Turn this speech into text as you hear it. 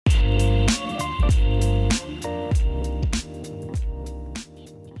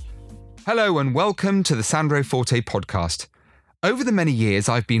Hello and welcome to the Sandro Forte podcast. Over the many years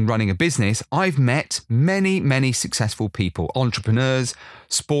I've been running a business, I've met many successful people, entrepreneurs,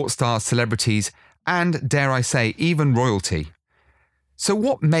 sports stars, celebrities, and dare I say, even royalty. So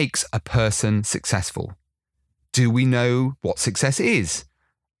what makes a person successful? Do we know what success is?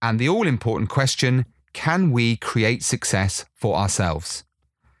 And the all-important question, can we create success for ourselves?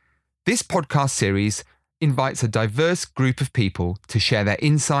 This podcast series invites a diverse group of people to share their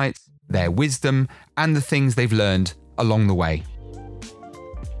insights, their wisdom, and the things they've learned along the way.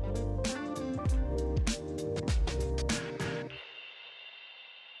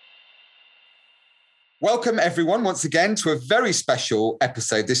 Welcome everyone once again to a very special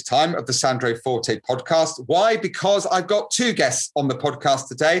episode this time of the Sandro Forte podcast. Why? Because I've got two guests on the podcast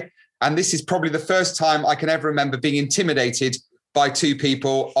today, and this is probably the first time I can ever remember being intimidated by two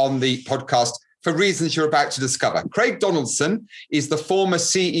people on the podcast for reasons you're about to discover. Craig Donaldson is the former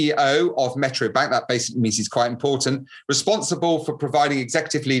CEO of Metro Bank. That basically means he's quite important, responsible for providing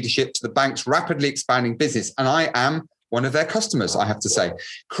executive leadership to the bank's rapidly expanding business. And I am one of their customers, I have to say.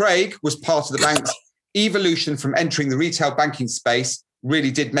 Craig was part of the bank's evolution from entering the retail banking space, really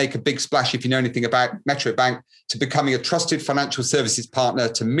did make a big splash, if you know anything about Metro Bank, to becoming a trusted financial services partner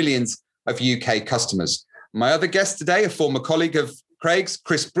to millions of UK customers. My other guest today, a former colleague of Craig's,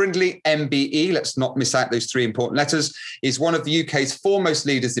 Chris Brindley, MBE, let's not miss out those three important letters, is one of the UK's foremost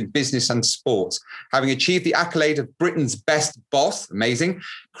leaders in business and sports. Having achieved the accolade of Britain's best boss, amazing,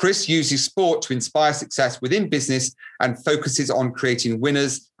 Chris uses sport to inspire success within business and focuses on creating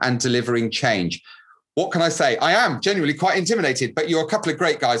winners and delivering change. What can I say? I am genuinely quite intimidated, but you're a couple of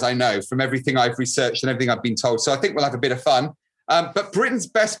great guys, I know, from everything I've researched and everything I've been told. So I think we'll have a bit of fun. But Britain's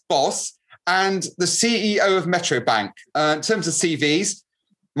best boss and the CEO of Metro Bank. In terms of CVs,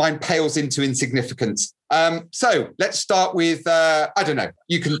 mine pales into insignificance. So let's start with, I don't know,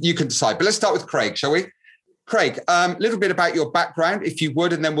 you can decide, but let's start with Craig, shall we? Craig, a little bit about your background, if you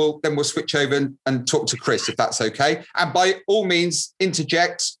would, and then we'll switch over and talk to Chris, if that's okay. And by all means,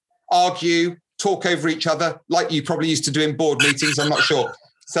 interject, argue, talk over each other, like you probably used to do in board meetings, I'm not sure.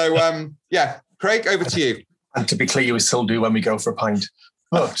 So Craig, over to you. And to be clear, we still do when we go for a pint.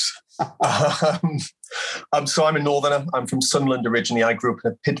 But so I'm a northerner. I'm from Sunderland originally. I grew up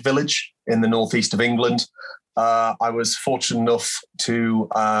in a pit village in the northeast of England. I was fortunate enough to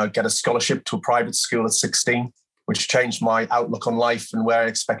get a scholarship to a private school at 16, which changed my outlook on life and where I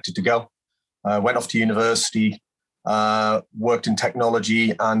expected to go. Went off to university, worked in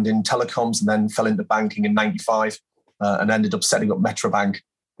technology and in telecoms, and then fell into banking in 95 and ended up setting up Metro Bank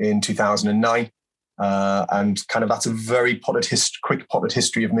in 2009. And kind of that's a very quick potted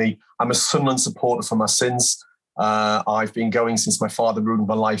history of me. I'm a Sunderland supporter for my sins. I've been going since my father ruined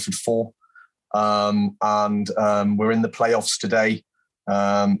my life at 4. And we're in the playoffs today,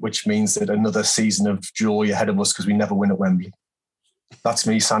 which means that another season of joy ahead of us because we never win at Wembley. That's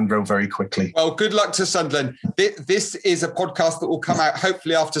me, Sandro, very quickly. Well, good luck to Sunderland. This is a podcast that will come out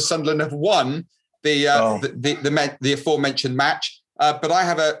hopefully after Sunderland have won the aforementioned match. But I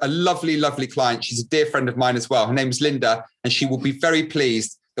have a lovely client. She's a dear friend of mine as well. Her name is Linda, and she will be very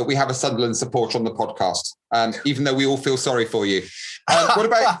pleased that we have a Sunderland supporter on the podcast, even though we all feel sorry for you.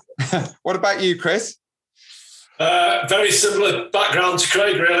 What about you, Chris? Very similar background to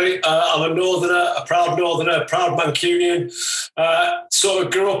Craig, really. I'm a northerner, a proud Mancunian. Sort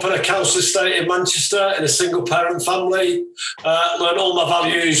of grew up in a council estate in Manchester in a single parent family. Learned all my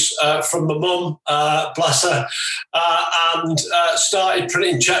values from my mum, bless her, and started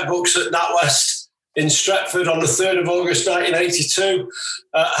printing checkbooks at NatWest in Stretford on the 3rd of August 1982.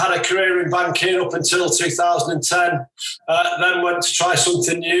 Had a career in banking up until 2010. Then went to try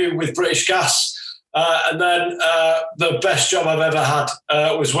something new with British Gas. And then the best job I've ever had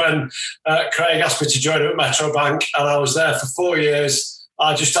was when Craig asked me to join him at Metro Bank, and I was there for 4 years.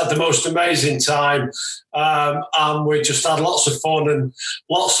 I just had the most amazing time, and we just had lots of fun and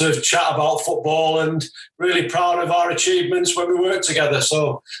lots of chat about football, and really proud of our achievements when we worked together.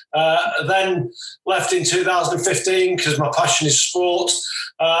 So then left in 2015 because my passion is sport,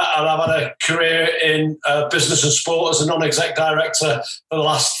 and I've had a career in business and sport as a non-exec director for the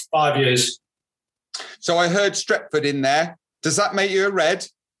last 5 years. So I heard Stretford in there. Does that make you a Red?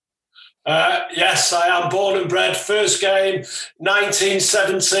 Yes, I am born and bred. First game,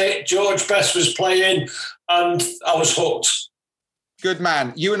 1970. George Best was playing and I was hooked. Good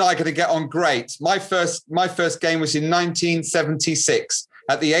man. You and I are going to get on great. My first game was in 1976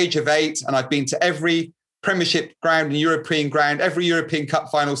 at the age of 8, and I've been to every Premiership ground and European ground, every European Cup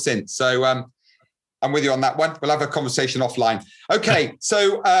final since. So I'm with you on that one. We'll have a conversation offline. Okay,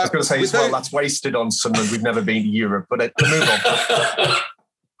 so... I was going to say as well, that's wasted on Sunderland. We've never been to Europe, but move on.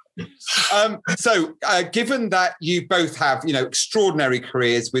 Given that you both have, extraordinary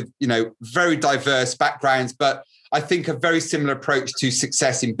careers with, very diverse backgrounds, but I think a very similar approach to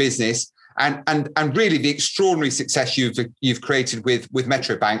success in business and really the extraordinary success you've created with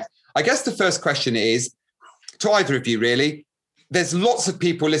Metro Bank. I guess the first question is to either of you, really. There's lots of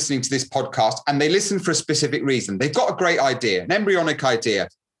people listening to this podcast and they listen for a specific reason. They've got a great idea, an embryonic idea,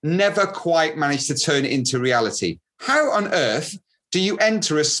 never quite managed to turn it into reality. How on earth do you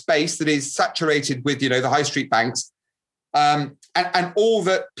enter a space that is saturated with, the high street banks and all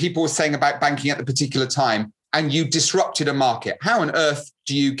that people were saying about banking at the particular time, and you disrupted a market? How on earth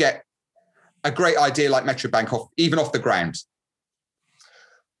do you get a great idea like Metro Bank off the ground?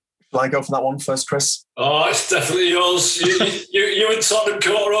 Shall I go for that one first, Chris? Oh, it's definitely yours. You and Tottenham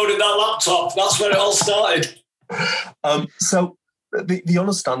Court Road in that laptop. That's where it all started. So the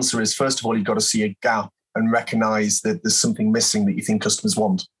honest answer is, first of all, you've got to see a gap and recognise that there's something missing that you think customers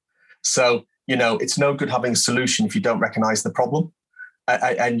want. So, it's no good having a solution if you don't recognise the problem.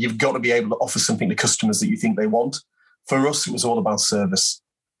 And you've got to be able to offer something to customers that you think they want. For us, it was all about service.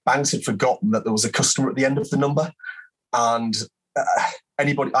 Banks had forgotten that there was a customer at the end of the number. And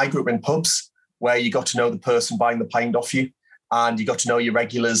I grew up in pubs where you got to know the person buying the pint off you, and you got to know your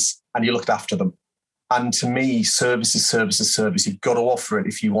regulars and you looked after them. And to me, service is service is service. You've got to offer it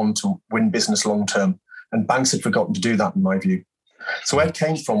if you want to win business long term. And banks had forgotten to do that, in my view. So where it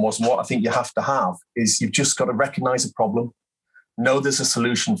came from was, what I think you have to have is you've just got to recognise a problem, know there's a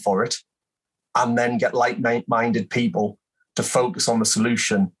solution for it, and then get like-minded people to focus on the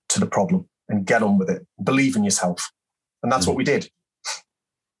solution to the problem and get on with it. Believe in yourself. And that's what we did.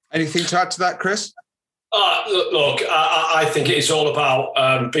 Anything to add to that, Chris? Look, I think it's all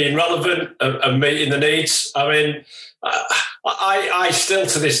about being relevant and meeting the needs. I mean, I still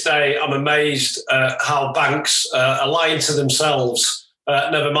to this day, I'm amazed how banks are lying to themselves,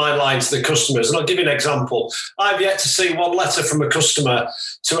 never mind lying to the customers. And I'll give you an example. I've yet to see one letter from a customer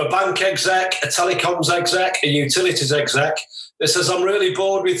to a bank exec, a telecoms exec, a utilities exec that says, I'm really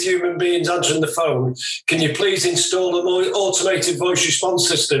bored with human beings answering the phone. Can you please install an automated voice response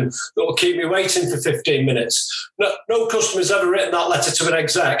system that will keep me waiting for 15 minutes? No customer's ever written that letter to an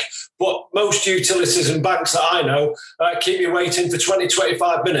exec, but most utilities and banks that I know keep me waiting for 20,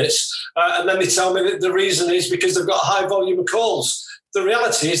 25 minutes. And then they tell me that the reason is because they've got a high volume of calls. The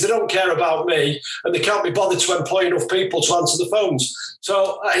reality is they don't care about me and they can't be bothered to employ enough people to answer the phones.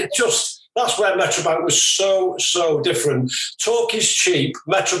 So that's where Metro Bank was so different. Talk is cheap.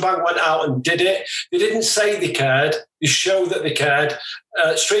 Metro Bank went out and did it. They didn't say they cared. They showed that they cared.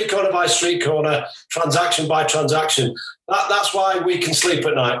 Street corner by street corner, transaction by transaction. That's why we can sleep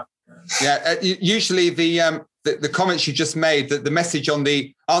at night. Yeah, usually the comments you just made, that the message on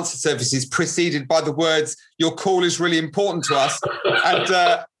the answer service is preceded by the words, your call is really important to us.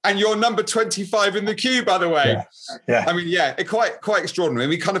 And you're number 25 in the queue, by the way. Yeah. I mean, quite extraordinary.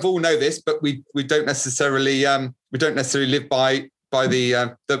 We kind of all know this, but we don't necessarily live by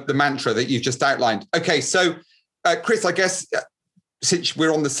the mantra that you've just outlined. Okay, so Chris, I guess since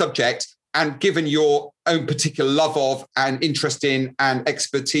we're on the subject, and given your own particular love of and interest in and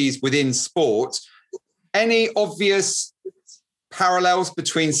expertise within sport, any obvious parallels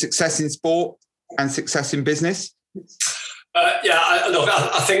between success in sport and success in business?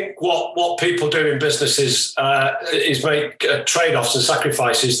 I think what people do in business is make trade-offs and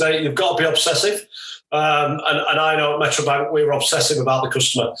sacrifices. You've got to be obsessive. And I know at Metro Bank we were obsessive about the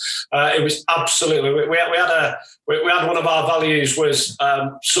customer. It was absolutely. We had one of our values was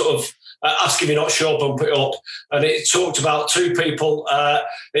ask if you're not sure, bump it up. And it talked about two people.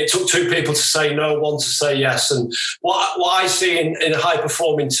 It took two people to say no, one to say yes. And what I see in high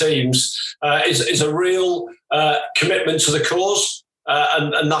performing teams is a real commitment to the cause.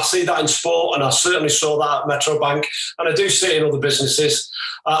 And I see that in sport, and I certainly saw that at Metro Bank, and I do see it in other businesses.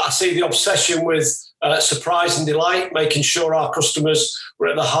 I see the obsession with surprise and delight, making sure our customers were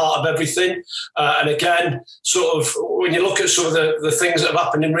at the heart of everything. And again, sort of when you look at some of the things that have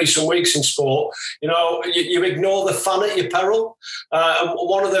happened in recent weeks in sport, you ignore the fan at your peril. And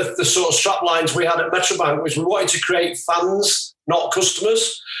one of the sort of strap lines we had at Metro Bank was we wanted to create fans, not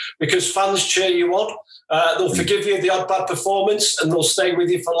customers, because fans cheer you on. They'll forgive you the odd bad performance and they'll stay with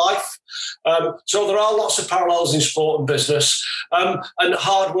you for life. So there are lots of parallels in sport and business. And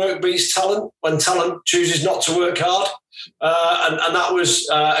hard work beats talent when talent chooses not to work hard. And that was,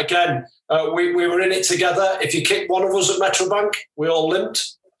 we were in it together. If you kicked one of us at Metro Bank, we all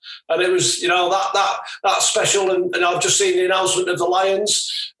limped. And it was, that special. And I've just seen the announcement of the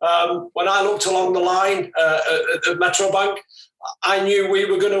Lions. When I looked along the line at Metro Bank, I knew we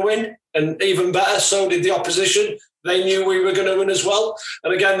were going to win. And even better, so did the opposition. they knew we were going to win as well.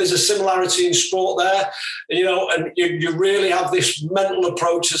 And again, there's a similarity in sport there, and you really have this mental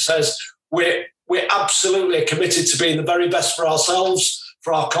approach that says we're absolutely committed to being the very best for ourselves,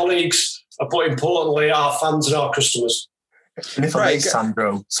 for our colleagues, but importantly, our fans and our customers. And if I may,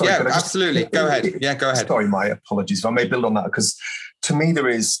 Sandro, sorry, absolutely. Go ahead. Yeah, go ahead. Sorry, my apologies. If I may build on that, because to me, there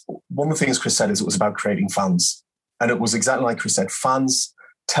is one of the things Chris said is it was about creating fans. And it was exactly like Chris said, fans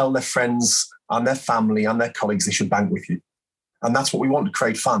tell their friends and their family and their colleagues they should bank with you. And that's what we want, to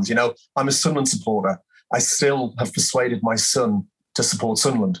create fans. I'm a Sunderland supporter. I still have persuaded my son to support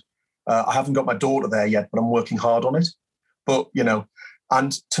Sunderland. I haven't got my daughter there yet, but I'm working hard on it. But,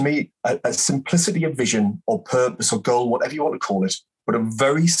 and to me, a simplicity of vision or purpose or goal, whatever you want to call it, but a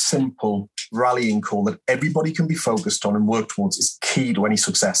very simple rallying call that everybody can be focused on and work towards is key to any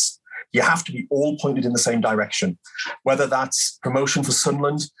success. You have to be all pointed in the same direction, whether that's promotion for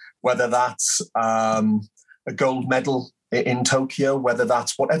Sunderland, whether that's a gold medal in Tokyo, whether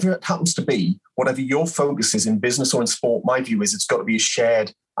that's whatever it happens to be, whatever your focus is in business or in sport, my view is it's got to be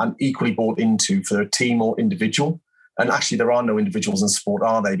shared and equally bought into for a team or individual. And actually, there are no individuals in sport,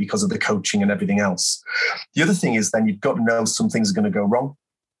 are they, because of the coaching and everything else. The other thing is then you've got to know some things are going to go wrong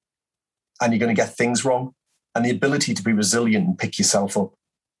and you're going to get things wrong, and the ability to be resilient and pick yourself up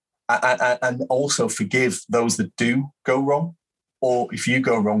and also forgive those that do go wrong, or if you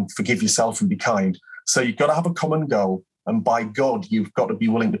go wrong, forgive yourself and be kind. So you've got to have a common goal, and by God, you've got to be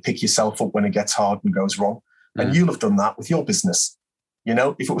willing to pick yourself up when it gets hard and goes wrong. And you'll have done that with your business.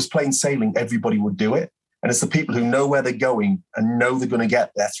 If it was plain sailing, everybody would do it. And it's the people who know where they're going and know they're going to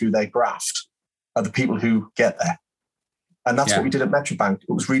get there through their graft are the people who get there. And that's what we did at Metrobank.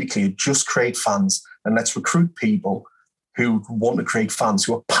 It was really clear, just create fans and let's recruit people who want to create fans,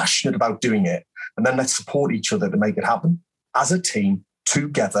 who are passionate about doing it. And then let's support each other to make it happen as a team,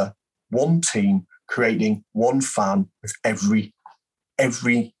 together, one team, creating one fan with every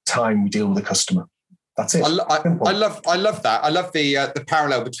time we deal with a customer. That's it. I love that. I love the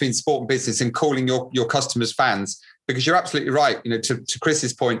parallel between sport and business and calling your customers fans, because you're absolutely right. To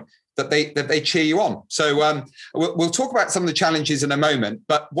Chris's point, that they cheer you on. So we'll talk about some of the challenges in a moment.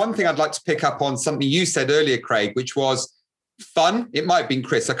 But one thing I'd like to pick up on something you said earlier, Craig, which was fun. It might have been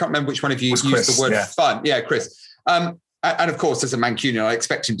Chris. I can't remember which one of you used Chris, the word fun. Yeah, Chris. And of course, as a Mancunian, I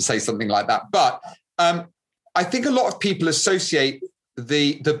expect him to say something like that. But I think a lot of people associate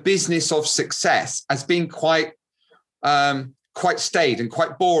the business of success as being quite staid and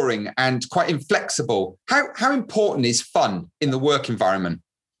quite boring and quite inflexible. How important is fun in the work environment?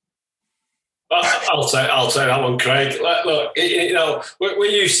 I'll take that one, Craig. Look, we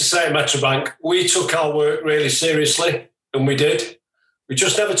used to say at Metrobank, we took our work really seriously, and we did. We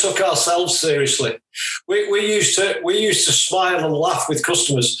just never took ourselves seriously. We used to smile and laugh with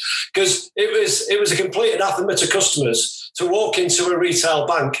customers, because it was a complete anathema to customers to walk into a retail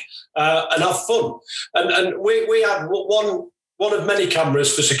bank and have fun. And we had one of many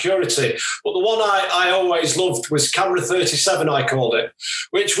cameras for security, but the one I always loved was camera 37, I called it,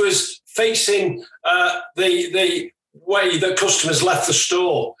 which was facing the way that customers left the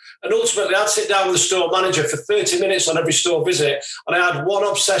store. And ultimately, I'd sit down with the store manager for 30 minutes on every store visit, and I had one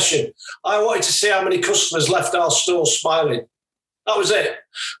obsession. I wanted to see how many customers left our store smiling. That was it,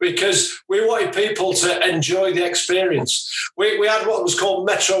 because we wanted people to enjoy the experience. We had what was called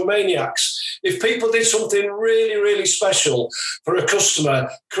Metro Maniacs. If people did something really, really special for a customer,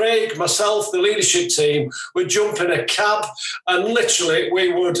 Craig, myself, the leadership team would jump in a cab and literally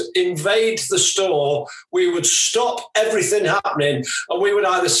we would invade the store. We would stop everything happening and we would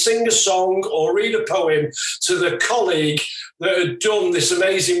either sing a song or read a poem to the colleague that had done this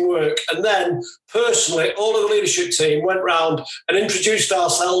amazing work. And then personally, all of the leadership team went round and introduced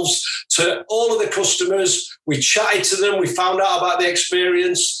ourselves to all of the customers. We chatted to them. We found out about the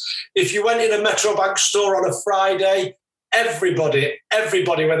experience. If you went in a Metrobank store on a Friday, everybody,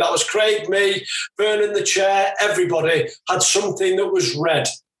 when that was Craig, me, Vernon the chair, everybody had something that was red.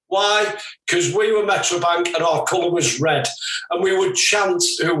 Why? Because we were Metrobank and our colour was red. And we would chant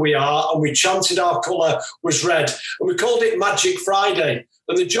who we are, and we chanted our colour was red. And we called it Magic Friday.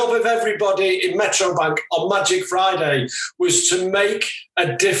 And the job of everybody in Metrobank on Magic Friday was to make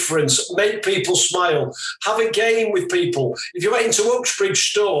a difference, make people smile, have a game with people. If you went into Uxbridge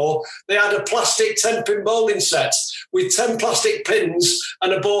store, they had a plastic 10-pin bowling set with 10 plastic pins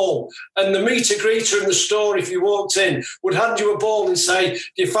and a ball. And the meter-greeter in the store, if you walked in, would hand you a ball and say, do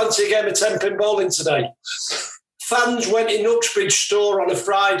you fancy a game of 10-pin bowling today? Fans went in Uxbridge store on a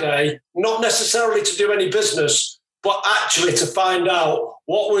Friday, not necessarily to do any business, but actually to find out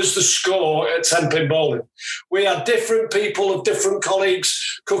what was the score at 10-pin bowling. We had different people of different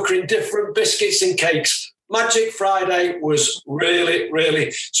colleagues cooking different biscuits and cakes. Magic Friday was really,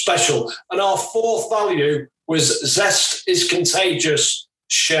 really special. And our fourth value was zest is contagious,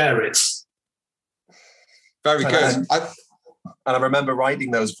 share it. Very good. And I remember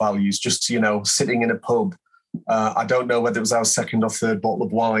writing those values just, sitting in a pub. I don't know whether it was our second or third bottle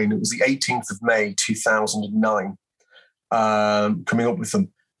of wine. It was the 18th of May, 2009, coming up with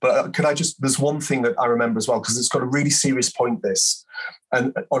them. But there's one thing that I remember as well, because it's got a really serious point, this.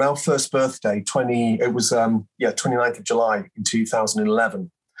 And on our first birthday, 29th of July in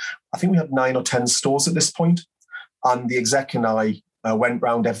 2011, I think we had 9 or 10 stores at this point. And the exec and I went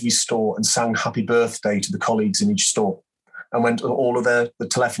round every store and sang happy birthday to the colleagues in each store, and went to all of the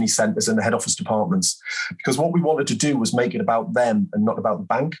telephony centres and the head office departments. Because what we wanted to do was make it about them and not about the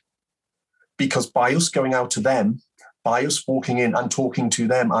bank. Because by us going out to them, by us walking in and talking to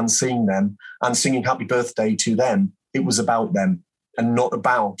them and seeing them and singing happy birthday to them, it was about them and not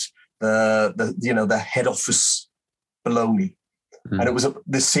about the head office baloney. Mm-hmm. And it was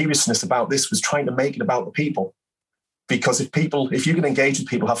the seriousness about this was trying to make it about the people. Because if you can engage with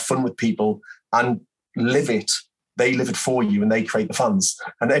people, have fun with people and live it, they live it for you and they create the fans.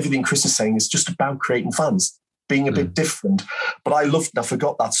 And everything Chris is saying is just about creating fans, being a bit different. But I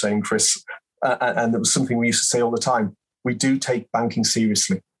forgot that saying, Chris. And it was something we used to say all the time. We do take banking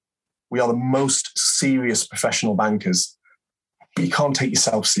seriously. We are the most serious professional bankers, but you can't take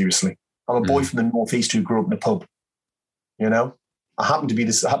yourself seriously. I'm a boy from the Northeast who grew up in a pub. I happened to be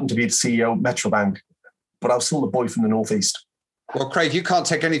the CEO of Metro Bank, but I was still the boy from the Northeast. Well, Craig, you can't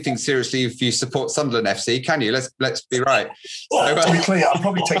take anything seriously if you support Sunderland FC, can you? Let's be right. To be clear, I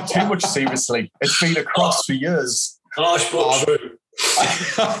probably take too much seriously. It's been a cross for years. Harsh but true.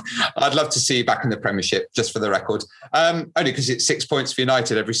 I'd love to see you back in the Premiership, just for the record. Only because it's 6 points for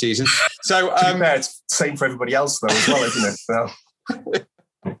United every season. So to be fair, it's the same for everybody else, though, as well, isn't it? So.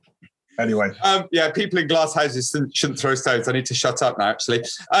 Anyway. People in glass houses shouldn't throw stones. I need to shut up now, actually.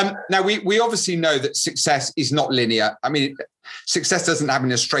 Now, we obviously know that success is not linear. I mean, success doesn't happen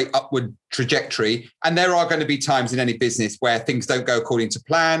in a straight upward trajectory. And there are going to be times in any business where things don't go according to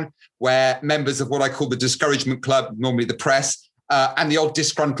plan, where members of what I call the discouragement club, normally the press, and the odd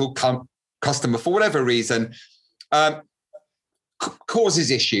disgruntled customer, for whatever reason, causes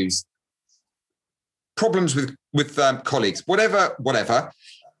issues, problems with colleagues, whatever.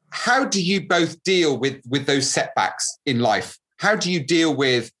 How do you both deal with those setbacks in life? How do you deal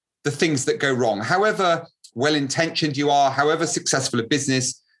with the things that go wrong? However well-intentioned you are, however successful a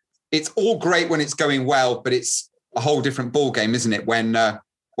business, it's all great when it's going well, but it's a whole different ballgame, isn't it?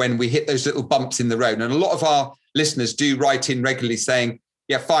 When we hit those little bumps in the road. And a lot of our listeners do write in regularly saying,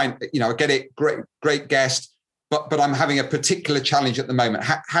 yeah, fine, I get it, great guest, but I'm having a particular challenge at the moment.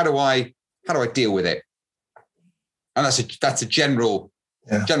 How do I deal with it? And that's a general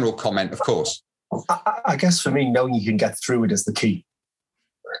comment, of course. I guess for me, knowing you can get through it is the key.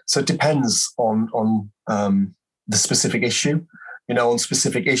 So it depends on the specific issue. On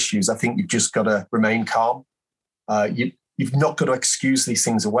specific issues, I think you've just got to remain calm. You've not got to excuse these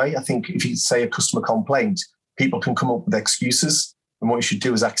things away. I think if you say a customer complaint, people can come up with excuses, and what you should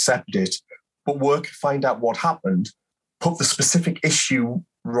do is accept it, but find out what happened, put the specific issue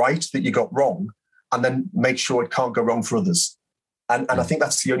right that you got wrong, and then make sure it can't go wrong for others. And I think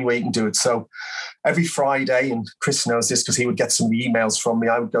that's the only way you can do it. So every Friday, and Chris knows this because he would get some of the emails from me,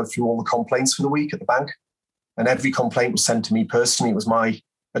 I would go through all the complaints for the week at the bank. And every complaint was sent to me personally. It was my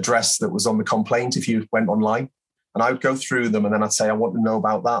address that was on the complaint if you went online. And I would go through them and then I'd say, I want to know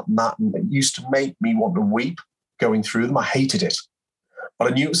about that and that. And it used to make me want to weep going through them. I hated it. But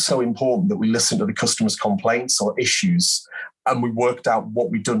I knew it was so important that we listened to the customer's complaints or issues and we worked out what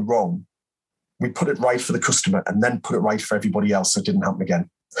we'd done wrong. We put it right for the customer and then put it right for everybody else so it didn't happen again.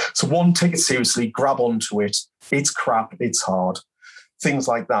 So one, take it seriously, grab onto it. It's crap, it's hard. Things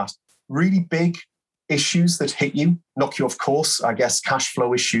like that. Really big issues that hit you, knock you off course. I guess cash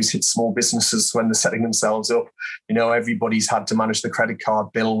flow issues hit small businesses when they're setting themselves up. Everybody's had to manage the credit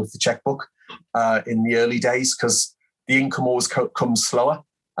card bill with the checkbook in the early days because the income always comes slower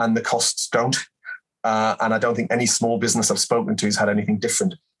and the costs don't. And I don't think any small business I've spoken to has had anything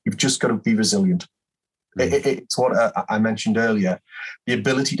different. You've just got to be resilient. It's what I mentioned earlier, the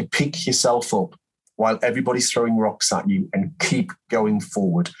ability to pick yourself up while everybody's throwing rocks at you and keep going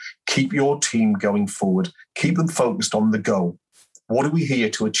forward. Keep your team going forward. Keep them focused on the goal. What are we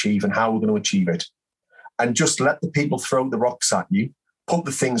here to achieve and how are we going to achieve it? And just let the people throw the rocks at you, put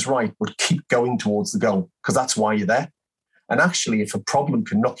the things right, but keep going towards the goal because that's why you're there. And actually, if a problem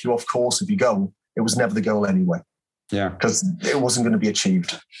can knock you off course if you go, it was never the goal anyway. Yeah. Because it wasn't going to be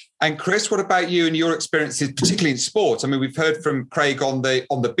achieved. And Chris, what about you and your experiences, particularly in sport? I mean, we've heard from Craig on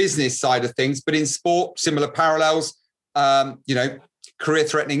the business side of things, but in sport, similar parallels,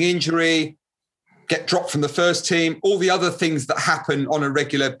 career-threatening injury, get dropped from the first team, all the other things that happen on a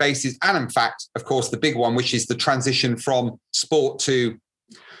regular basis. And in fact, of course, the big one, which is the transition from sport to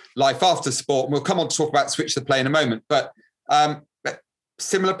life after sport. And we'll come on to talk about switch the play in a moment, but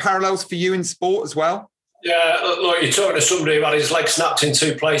similar parallels for you in sport as well? Yeah, look, you're talking to somebody who had his leg snapped in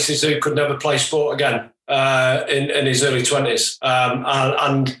two places who could never play sport again in his early 20s.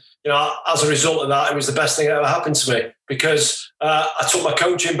 And as a result of that, it was the best thing that ever happened to me because I took my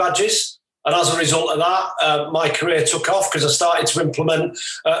coaching badges. And as a result of that, my career took off because I started to implement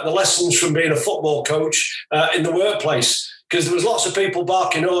the lessons from being a football coach in the workplace. Because there was lots of people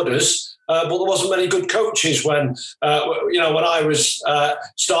barking orders, but there wasn't many good coaches when I was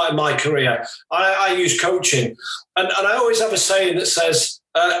starting my career. I used coaching. And I always have a saying that says,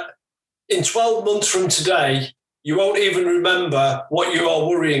 in 12 months from today, you won't even remember what you are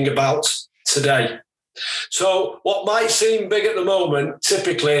worrying about today. So what might seem big at the moment,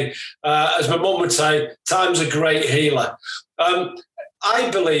 typically, as my mum would say, time's a great healer.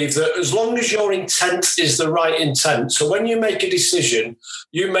 I believe that as long as your intent is the right intent, so when you make a decision,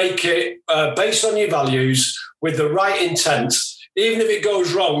 you make it based on your values with the right intent. Even if it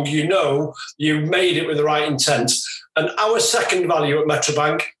goes wrong, you made it with the right intent. And our second value at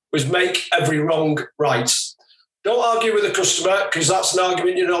Metrobank was make every wrong right. Don't argue with the customer because that's an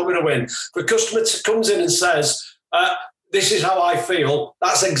argument you're not going to win. If a customer comes in and says, this is how I feel,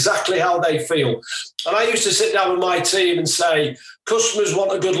 that's exactly how they feel. And I used to sit down with my team and say, customers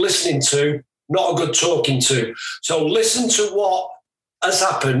want a good listening to, not a good talking to. So listen to what has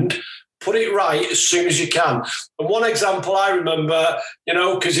happened, put it right as soon as you can. And one example I remember,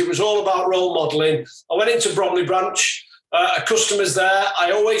 because it was all about role modelling, I went into Bromley branch. A customer's there.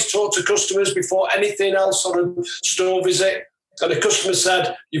 I always talk to customers before anything else on a store visit. And the customer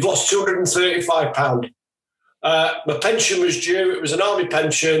said, you've lost £235. My pension was due. It was an army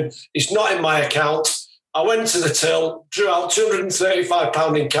pension. It's not in my account. I went to the till, drew out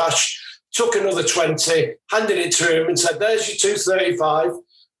 £235 in cash, took another 20, handed it to him and said, there's your £235.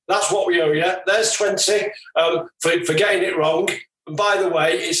 That's what we owe you. There's 20 for getting it wrong. And by the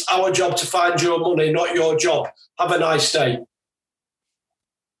way, it's our job to find your money, not your job. Have a nice day.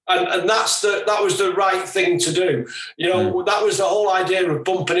 And that was the right thing to do. That was the whole idea of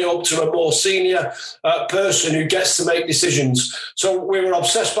bumping it up to a more senior person who gets to make decisions. So we were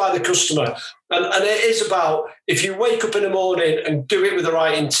obsessed by the customer. And it is about, if you wake up in the morning and do it with the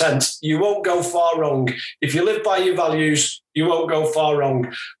right intent, you won't go far wrong. If you live by your values, you won't go far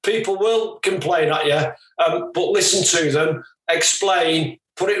wrong. People will complain at you, but listen to them, explain,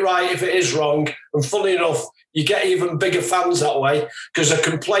 put it right if it is wrong. And funny enough, you get even bigger fans that way because a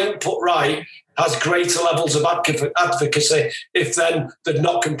complaint put right has greater levels of advocacy if then they'd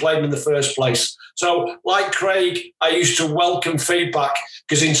not complained in the first place. So like Craig, I used to welcome feedback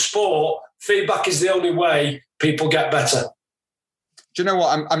because in sport, feedback is the only way people get better. Do you know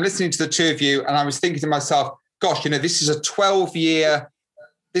what? I'm listening to the two of you and I was thinking to myself, gosh, this is a 12-year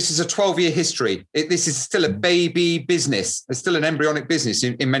history. This is still a baby business. It's still an embryonic business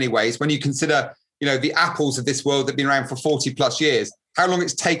in many ways. When you consider, the Apples of this world that have been around for 40 plus years, how long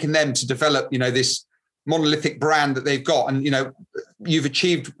it's taken them to develop, this monolithic brand that they've got. And, you've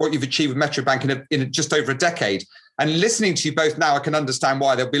achieved what you've achieved with Metrobank in just over a decade. And listening to you both now, I can understand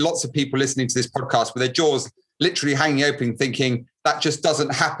why there'll be lots of people listening to this podcast with their jaws literally hanging open, thinking that just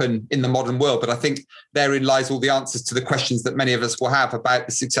doesn't happen in the modern world. But I think therein lies all the answers to the questions that many of us will have about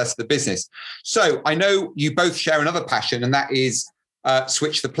the success of the business. So I know you both share another passion, and that is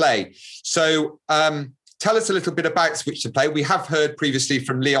Switch the Play. So tell us a little bit about Switch the Play. We have heard previously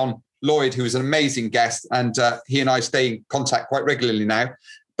from Leon Lloyd, who is an amazing guest, and he and I stay in contact quite regularly now.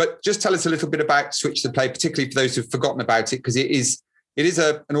 But just tell us a little bit about Switch the Play, particularly for those who've forgotten about it, because it is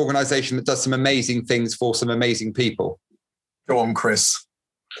an organisation that does some amazing things for some amazing people. Go on, Chris.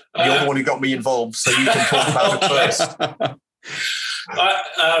 You're the one who got me involved, so you can talk about it first.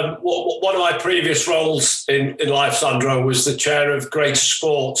 One of my previous roles in life, Sandro, was the chair of Greater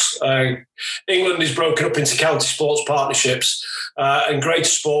Sports. England is broken up into county sports partnerships, and Greater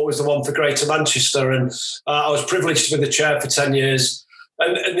Sport was the one for Greater Manchester. And I was privileged to be the chair for 10 years.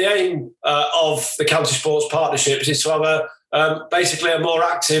 And the aim of the county sports partnerships is to have basically a more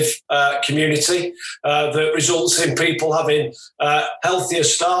active community that results in people having healthier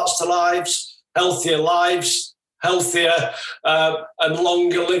starts to lives, healthier and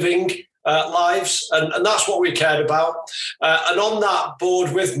longer living, lives, and that's what we cared about. And on that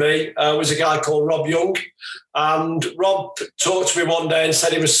board with me was a guy called Rob Young, and Rob talked to me one day and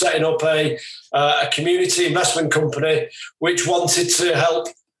said he was setting up a community investment company which wanted to help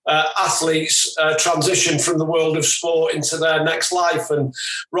athletes transition from the world of sport into their next life. And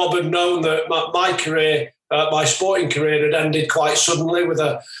Rob had known that my career, my sporting career, had ended quite suddenly with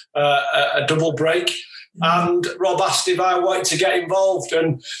a double break. And Rob asked if I wanted to get involved.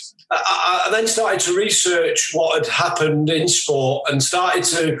 And I then started to research what had happened in sport and started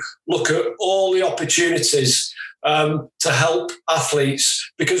to look at all the opportunities to help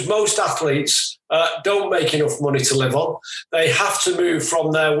athletes, because most athletes don't make enough money to live on. They have to move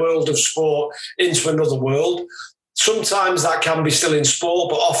from their world of sport into another world. Sometimes that can be still in sport,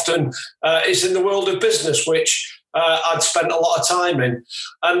 but often it's in the world of business, which I'd spent a lot of time in.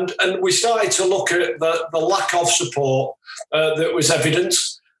 And we started to look at the lack of support that was evident,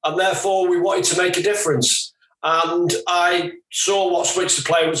 and therefore we wanted to make a difference. And I saw what Switch the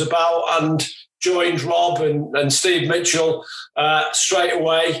Play was about and joined Rob and Steve Mitchell straight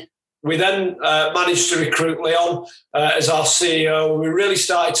away. We then managed to recruit Leon as our CEO. We really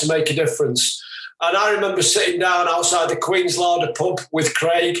started to make a difference. And I remember sitting down outside the Queen's Larder pub with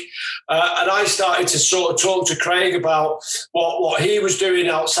Craig, and I started to sort of talk to Craig about what he was doing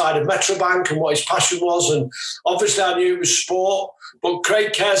outside of Metrobank and what his passion was. And obviously I knew it was sport, but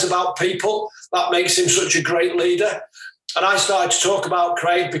Craig cares about people. That makes him such a great leader. And I started to talk about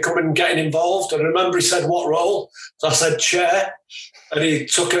Craig becoming and getting involved. And I remember he said, "What role?" So I said, "Chair." And he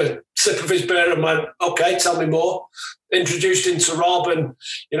took a sip of his beer and went, "Okay, tell me more." Introduced him to Rob. And,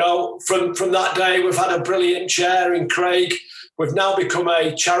 you know, from that day, we've had a brilliant chair in Craig. We've now become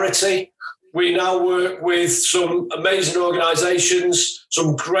a charity. We now work with some amazing organisations,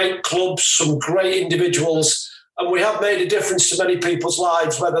 some great clubs, some great individuals. And we have made a difference to many people's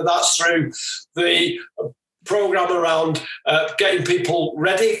lives, whether that's through the program around getting people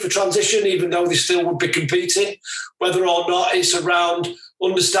ready for transition, even though they still would be competing, whether or not it's around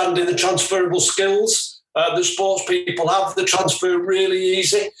understanding the transferable skills that sports people have that transfer really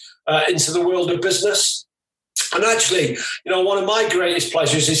easy into the world of business. And actually, you know, one of my greatest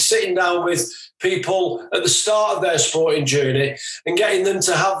pleasures is sitting down with people at the start of their sporting journey and getting them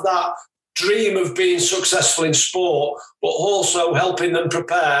to have that dream of being successful in sport, but also helping them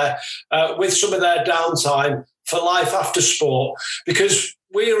prepare with some of their downtime for life after sport. Because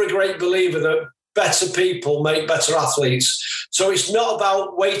we are a great believer that better people make better athletes. So it's not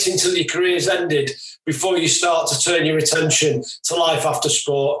about waiting till your career's ended before you start to turn your attention to life after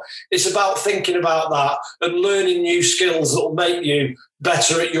sport. It's about thinking about that and learning new skills that will make you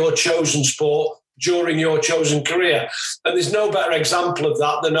better at your chosen sport during your chosen career. And there's no better example of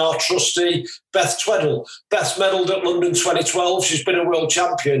that than our trustee, Beth Tweddle. Beth medalled at London 2012. She's been a world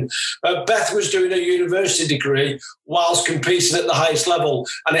champion. Beth was doing a university degree whilst competing at the highest level,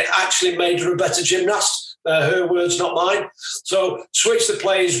 and it actually made her a better gymnast. Her words, not mine. So Switch the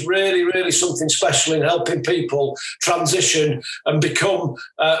Play is really, really something special in helping people transition and become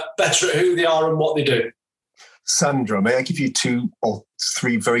better at who they are and what they do. Sandra, may I give you 2 or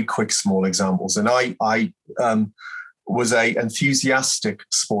 3 very quick small examples? And I was an enthusiastic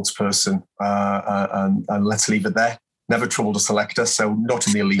sports person, and let's leave it there. Never troubled a selector, so not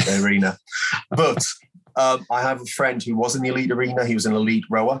in the elite arena. But I have a friend who was in the elite arena. He was an elite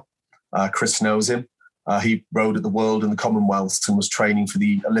rower. Chris knows him. He rowed at the World and the Commonwealths and was training for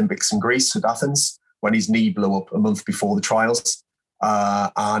the Olympics in Greece at Athens when his knee blew up a month before the trials.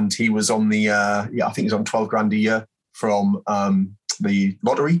 And he was on the, I think he was on 12 grand a year from the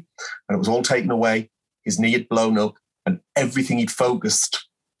lottery, and it was all taken away. His knee had blown up, and everything he'd focused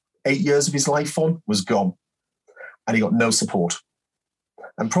 8 years of his life on was gone. And he got no support.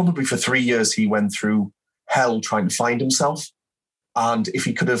 And probably for 3 years, he went through hell trying to find himself. And if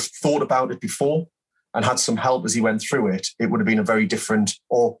he could have thought about it before and had some help as he went through it, it would have been a very different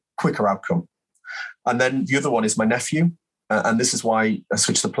or quicker outcome. And then the other one is my nephew. And this is why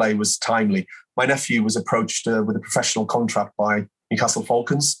Switch the Play was timely. My nephew was approached with a professional contract by Newcastle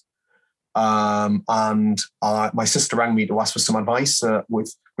Falcons. And my sister rang me to ask for some advice.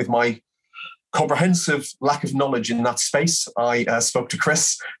 With my comprehensive lack of knowledge in that space, I spoke to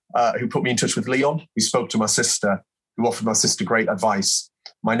Chris, who put me in touch with Leon, who spoke to my sister, who offered my sister great advice.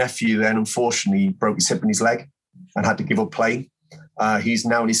 My nephew then, unfortunately, broke his hip and his leg and had to give up playing. He's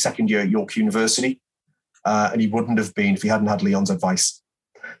now in his second year at York University. And he wouldn't have been if he hadn't had Leon's advice.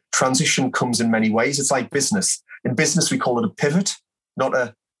 Transition comes in many ways. It's like business. In business, we call it a pivot, not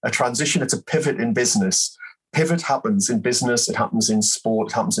a transition. It's a pivot in business. Pivot happens in business. It happens in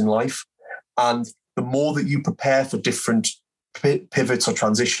sport. It happens in life. And the more that you prepare for different pivots or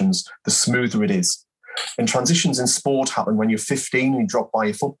transitions, the smoother it is. And transitions in sport happen when you're 15 and you drop by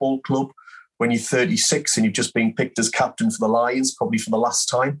a football club, when you're 36 and you've just been picked as captain for the Lions, probably for the last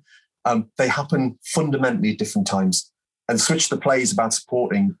time. They happen fundamentally at different times. And switch the play is about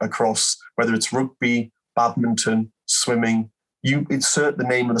supporting across, whether it's rugby, badminton, swimming, you insert the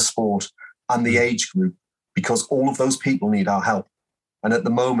name of the sport and the age group, because all of those people need our help. And at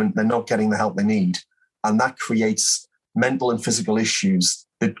the moment, they're not getting the help they need. And that creates mental and physical issues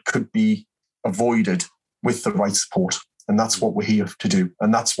that could be avoided with the right support. And that's what we're here to do.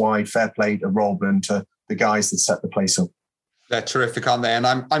 And that's why fair play to Rob and to the guys that set the place up. They're terrific, aren't they? And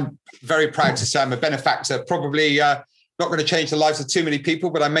I'm very proud to say I'm a benefactor, probably not going to change the lives of too many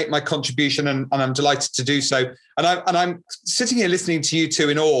people, but I make my contribution and I'm delighted to do so. And I'm sitting here listening to you two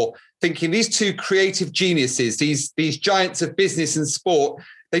in awe, thinking these two creative geniuses, these giants of business and sport,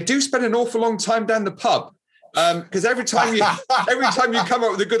 they do spend an awful long time down the pub. Because every time you come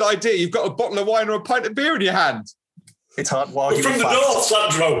up with a good idea, you've got a bottle of wine or a pint of beer in your hand. It's hard. From the north,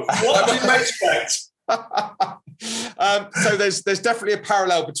 Sandro. What do you expect? So there's definitely a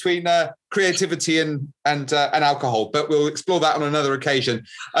parallel between creativity and alcohol, but we'll explore that on another occasion.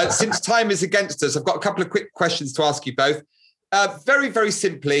 Since time is against us, I've got a couple of quick questions to ask you both. Very, very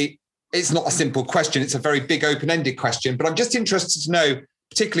simply, it's not a simple question. It's a very big open-ended question, but I'm just interested to know,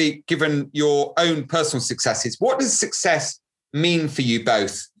 particularly given your own personal successes, what does success mean for you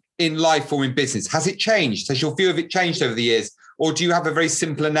both in life or in business? Has it changed? Has your view of it changed over the years? Or do you have a very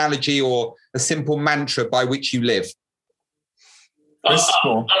simple analogy or a simple mantra by which you live?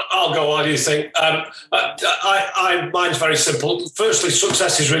 I'll go. What do you think? Mine's very simple. Firstly,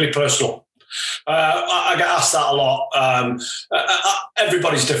 success is really personal. I get asked that a lot.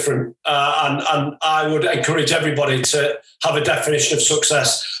 Everybody's different, and I would encourage everybody to have a definition of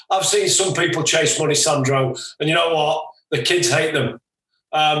success. I've seen some people chase money, Sandro, and you know what? The kids hate them.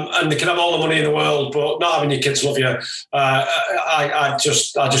 And they can have all the money in the world, but not having your kids love you. I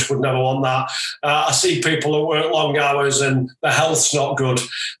just would never want that. I see people that work long hours and their health's not good.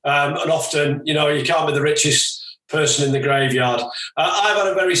 And often, you can't be the richest person in the graveyard. I've had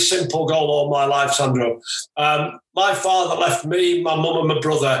a very simple goal all my life, Sandro. My father left me, my mum and my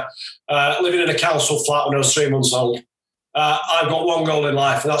brother living in a council flat when I was 3 months old. I've got one goal in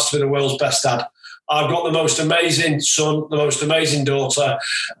life, and that's to be the world's best dad. I've got the most amazing son, the most amazing daughter.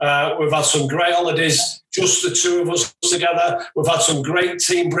 We've had some great holidays, just the two of us together. We've had some great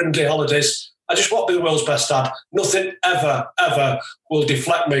Team Brindley holidays. I just want to be the world's best dad. Nothing ever, ever will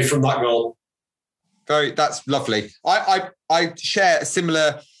deflect me from that goal. That's lovely. I share a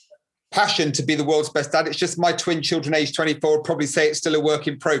similar passion to be the world's best dad. It's just my twin children, age 24, would probably say it's still a work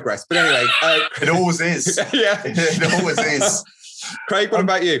in progress. But anyway. It always is. Yeah. It always is. Craig, what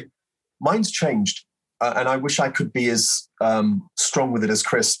about you? Mine's changed, and I wish I could be as strong with it as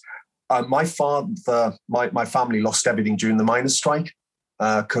Chris. My father, my family lost everything during the miners' strike,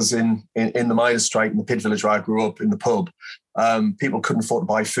 because in the miners' strike in the pit village where I grew up in the pub, people couldn't afford to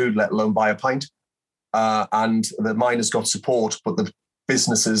buy food, let alone buy a pint. And the miners got support, but the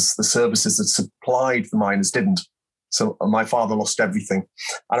businesses, the services that supplied the miners didn't. So my father lost everything.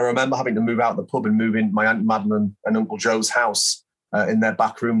 And I remember having to move out of the pub and move in my Aunt Madeline and Uncle Joe's house in their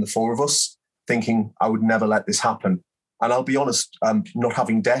back room, the four of us, thinking I would never let this happen. And I'll be honest, not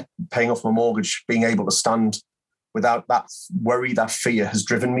having debt, paying off my mortgage, being able to stand without that worry, that fear has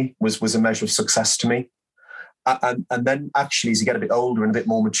driven me, was a measure of success to me. And then actually, as you get a bit older and a bit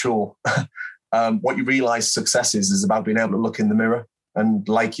more mature, what you realise success is about being able to look in the mirror and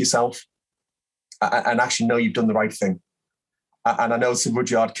like yourself and actually know you've done the right thing. And I know it's a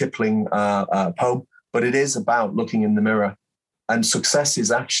Rudyard Kipling poem, but it is about looking in the mirror. And success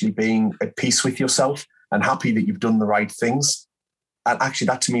is actually being at peace with yourself and happy that you've done the right things. And actually,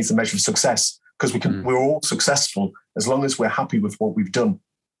 that to me is a measure of success, because we're all successful as long as we're happy with what we've done.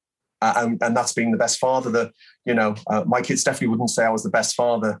 And that's being the best father. My kids definitely wouldn't say I was the best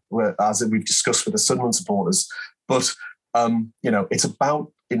father, as we've discussed with the Sunderland supporters. But, it's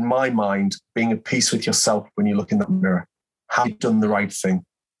about, in my mind, being at peace with yourself when you look in that mirror. Have you done the right thing?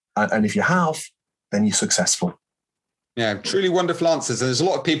 And if you have, then you're successful. Yeah, truly wonderful answers. And there's a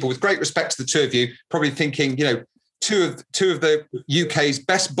lot of people, with great respect to the two of you, probably thinking, two of the UK's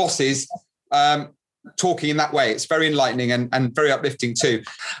best bosses talking in that way. It's very enlightening and very uplifting too.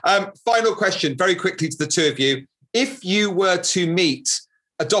 Final question, very quickly to the two of you. If you were to meet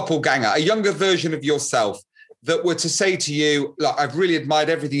a doppelganger, a younger version of yourself that were to say to you, look, I've really admired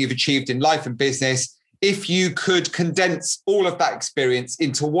everything you've achieved in life and business. If you could condense all of that experience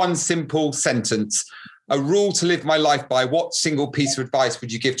into one simple sentence, a rule to live my life by, what single piece of advice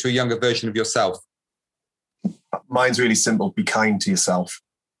would you give to a younger version of yourself? Mine's really simple. Be kind to yourself.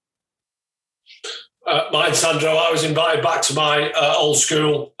 Mine, Sandro, I was invited back to my old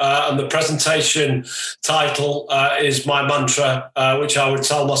school, and the presentation title is my mantra, which I would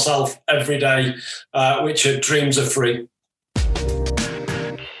tell myself every day, which are dreams are free.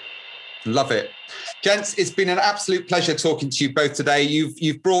 Love it. Gents, it's been an absolute pleasure talking to you both today.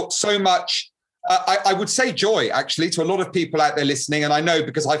 You've brought so much, I would say joy, actually, to a lot of people out there listening. And I know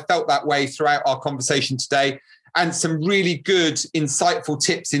because I felt that way throughout our conversation today, and some really good, insightful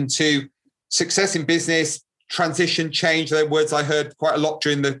tips into success in business, transition, change. They're words I heard quite a lot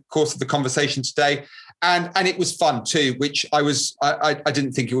during the course of the conversation today. And it was fun too, which I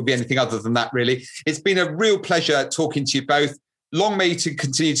didn't think it would be anything other than that, really. It's been a real pleasure talking to you both. Long may you to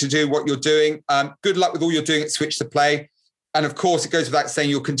continue to do what you're doing. Good luck with all you're doing at Switch to Play. And of course, it goes without saying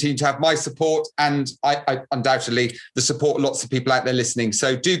you'll continue to have my support, and I undoubtedly the support of lots of people out there listening.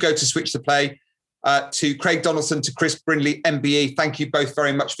 So do go to Switch to Play. To Craig Donaldson, to Chris Brindley, MBE, thank you both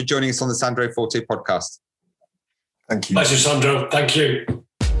very much for joining us on the Sandro Forte podcast. Thank you. Pleasure, Sandro. Thank you.